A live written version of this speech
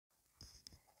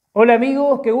Hola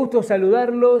amigos, qué gusto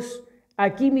saludarlos.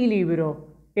 Aquí mi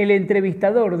libro, El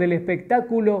entrevistador del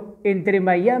espectáculo entre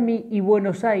Miami y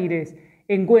Buenos Aires.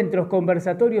 Encuentros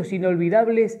conversatorios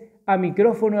inolvidables a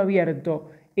micrófono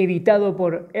abierto, editado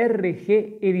por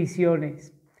RG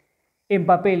Ediciones. En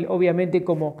papel, obviamente,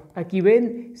 como aquí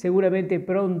ven, seguramente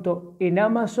pronto en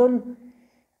Amazon.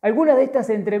 Algunas de estas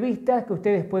entrevistas que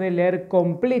ustedes pueden leer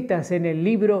completas en el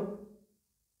libro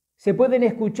se pueden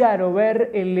escuchar o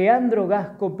ver en Leandro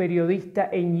Gasco, Periodista,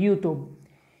 en YouTube.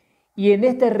 Y en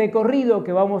este recorrido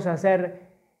que vamos a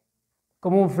hacer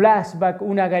como un flashback,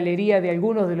 una galería de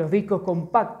algunos de los discos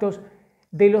compactos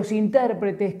de los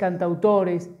intérpretes,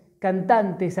 cantautores,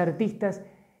 cantantes, artistas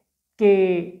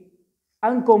que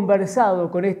han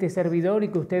conversado con este servidor y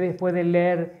que ustedes pueden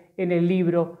leer en el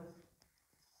libro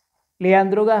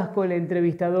Leandro Gasco, el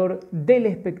entrevistador del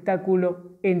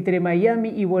espectáculo entre Miami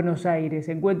y Buenos Aires.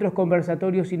 Encuentros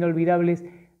conversatorios inolvidables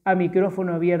a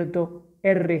micrófono abierto,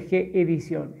 RG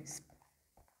Ediciones.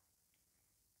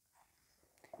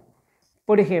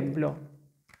 Por ejemplo,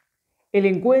 el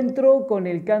encuentro con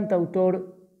el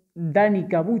cantautor Dani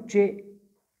Cabuche,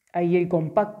 ahí el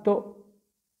compacto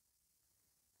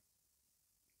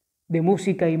de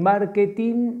música y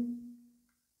marketing,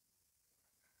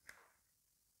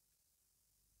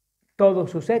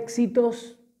 todos sus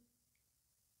éxitos.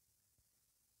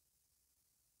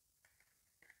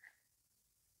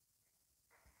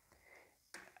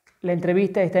 La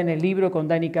entrevista está en el libro con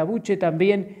Dani Cabuche,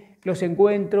 también los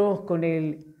encuentros con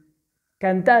el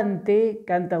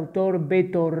cantautor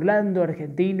Beto Orlando,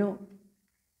 argentino,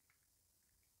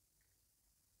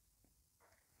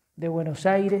 de Buenos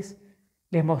Aires.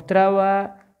 Les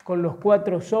mostraba con los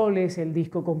 4 soles el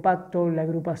disco compacto, la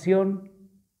agrupación,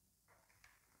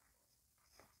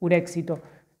 un éxito.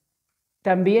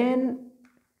 También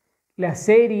la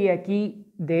serie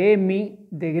aquí de Emmy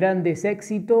de grandes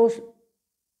éxitos.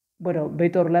 Bueno,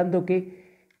 Beto Orlando,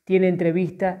 que tiene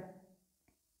entrevista,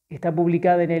 está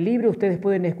publicada en el libro. Ustedes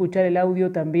pueden escuchar el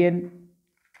audio también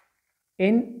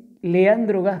en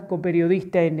Leandro Gasco,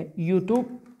 Periodista, en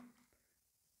YouTube.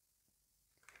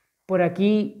 Por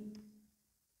aquí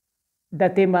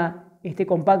da tema este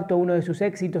compacto, uno de sus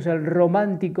éxitos, el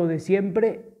romántico de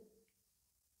siempre.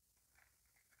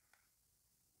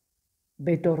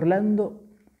 Beto Orlando.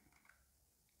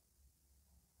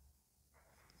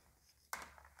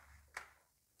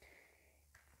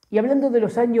 Y hablando de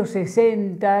los años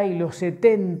 60 y los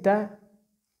 70,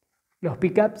 los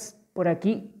pickups por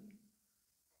aquí,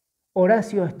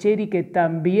 Horacio Ascheri, que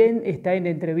también está en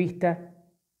entrevista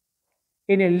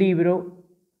en el libro,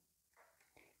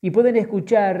 y pueden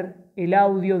escuchar el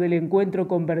audio del encuentro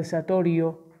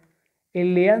conversatorio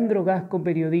en Leandro Gasco,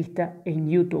 Periodista, en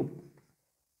YouTube.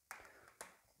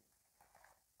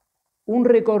 Un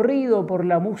recorrido por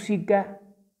la música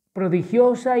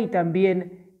prodigiosa y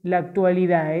también la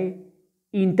actualidad,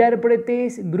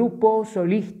 intérpretes, grupos,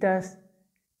 solistas,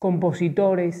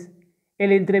 compositores.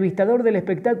 El entrevistador del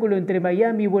espectáculo entre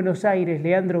Miami y Buenos Aires,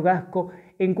 Leandro Gasco,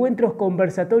 encuentros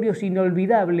conversatorios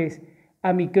inolvidables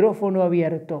a micrófono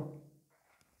abierto.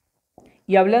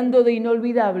 Y hablando de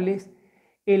inolvidables,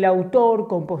 el autor,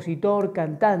 compositor,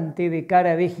 cantante de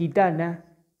Cara de Gitana,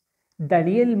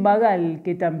 Daniel Magal,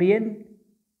 que también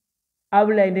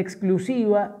habla en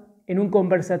exclusiva en un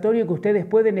conversatorio que ustedes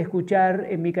pueden escuchar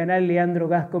en mi canal Leandro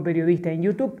Gasco, Periodista, en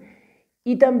YouTube,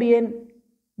 y también,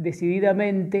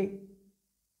 decididamente,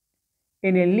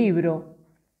 en el libro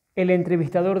El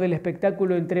entrevistador del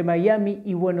espectáculo entre Miami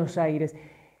y Buenos Aires.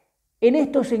 En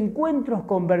estos encuentros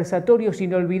conversatorios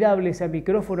inolvidables a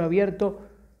micrófono abierto,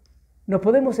 nos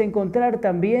podemos encontrar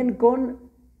también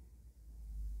con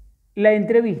la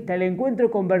entrevista, el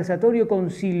encuentro conversatorio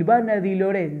con Silvana Di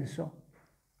Lorenzo.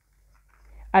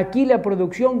 Aquí la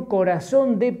producción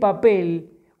Corazón de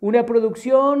Papel, una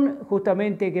producción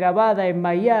justamente grabada en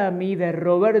Miami de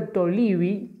Roberto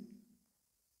Livi,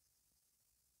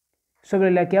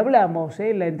 sobre la que hablamos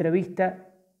en la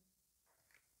entrevista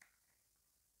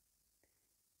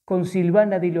con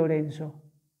Silvana Di Lorenzo.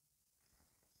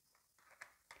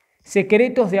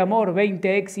 Secretos de Amor,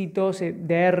 20 éxitos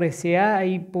de RCA,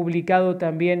 ahí publicado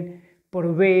también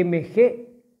por BMG.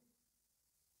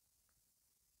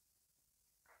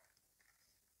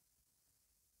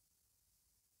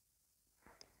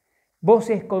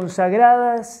 Voces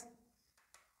consagradas,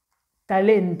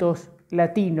 talentos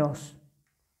latinos.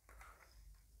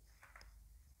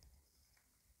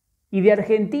 Y de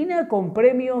Argentina con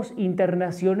premios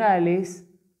internacionales,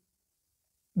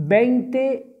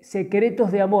 20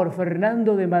 Secretos de Amor,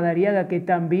 Fernando de Madariaga, que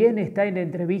también está en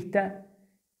entrevista,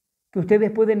 que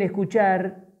ustedes pueden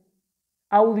escuchar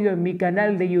audio en mi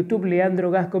canal de YouTube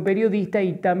Leandro Gasco Periodista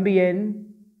y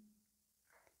también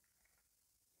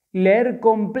leer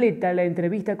completa la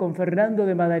entrevista con Fernando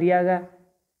de Madariaga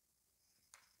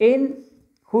en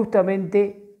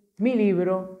justamente mi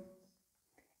libro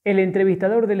El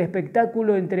entrevistador del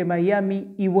espectáculo entre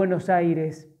Miami y Buenos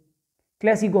Aires.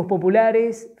 Clásicos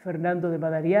populares, Fernando de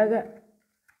Madariaga,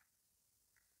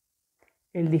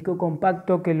 el disco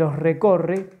compacto que los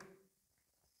recorre.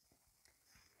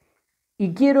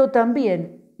 Y quiero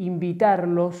también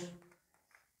invitarlos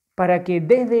para que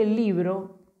desde el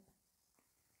libro,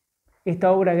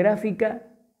 esta obra gráfica,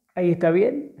 ahí está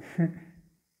bien,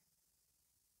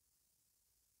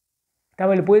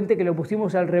 estaba el puente que lo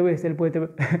pusimos al revés, el puente,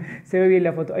 se ve bien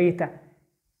la foto, ahí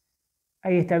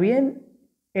está bien,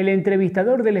 el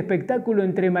entrevistador del espectáculo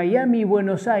entre Miami y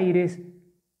Buenos Aires,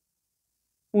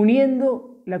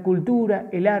 uniendo la cultura,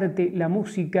 el arte, la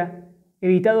música,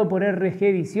 editado por RG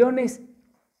Ediciones,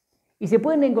 y se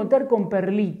pueden encontrar con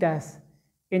perlitas,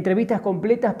 entrevistas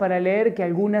completas para leer, que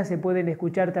algunas se pueden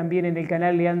escuchar también en el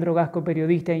canal Leandro Gasco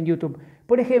Periodista en YouTube.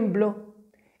 Por ejemplo,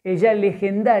 el ya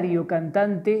legendario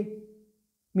cantante,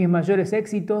 mis mayores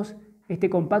éxitos, este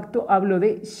compacto, hablo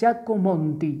de Giacomo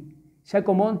Monti.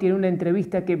 Giacomo Monti en una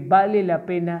entrevista que vale la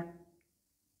pena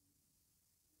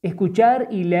escuchar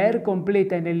y leer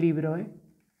completa en el libro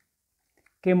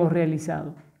que hemos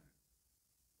realizado.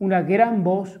 Una gran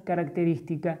voz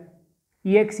característica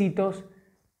y éxitos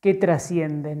que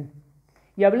trascienden.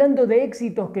 Y hablando de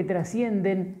éxitos que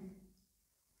trascienden,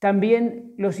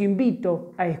 también los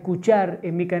invito a escuchar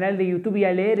en mi canal de YouTube y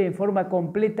a leer en forma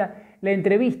completa la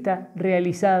entrevista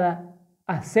realizada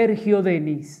a Sergio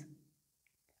Denis.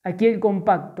 Aquí el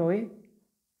compacto,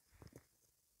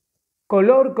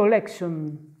 Color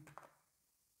Collection.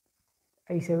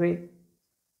 Ahí se ve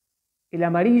el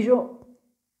amarillo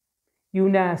y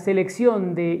una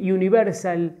selección de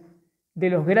Universal de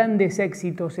los grandes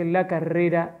éxitos en la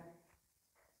carrera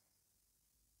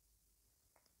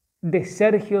de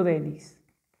Sergio Denis,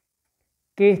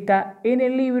 que está en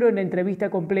el libro, en la entrevista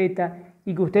completa,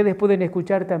 y que ustedes pueden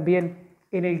escuchar también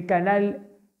en el canal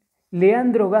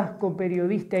Leandro Gasco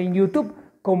Periodista en YouTube,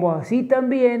 como así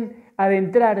también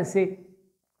adentrarse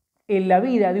en la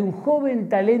vida de un joven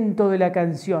talento de la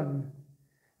canción,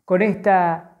 con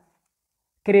esta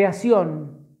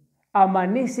creación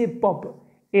Amanece Pop,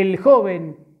 el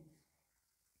joven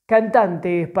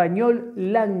cantante español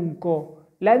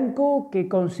Lanco, que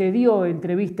concedió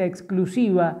entrevista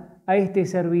exclusiva a este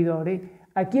servidor.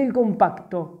 Aquí el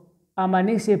compacto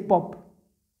Amanece Pop.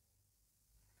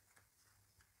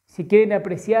 Si quieren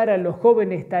apreciar a los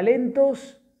jóvenes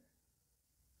talentos,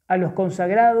 a los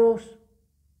consagrados,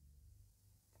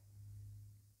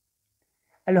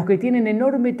 a los que tienen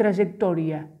enorme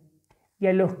trayectoria y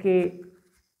a los que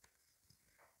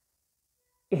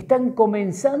están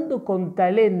comenzando con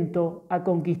talento a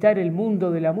conquistar el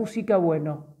mundo de la música,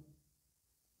 bueno,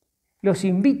 los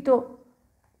invito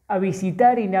a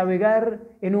visitar y navegar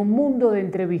en un mundo de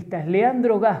entrevistas.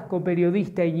 Leandro Gasco,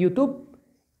 Periodista en YouTube,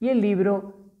 y el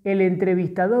libro El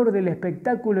entrevistador del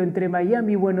espectáculo entre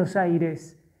Miami y Buenos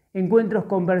Aires. Encuentros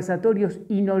conversatorios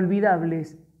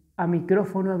inolvidables a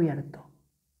micrófono abierto.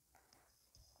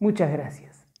 Muchas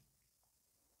gracias.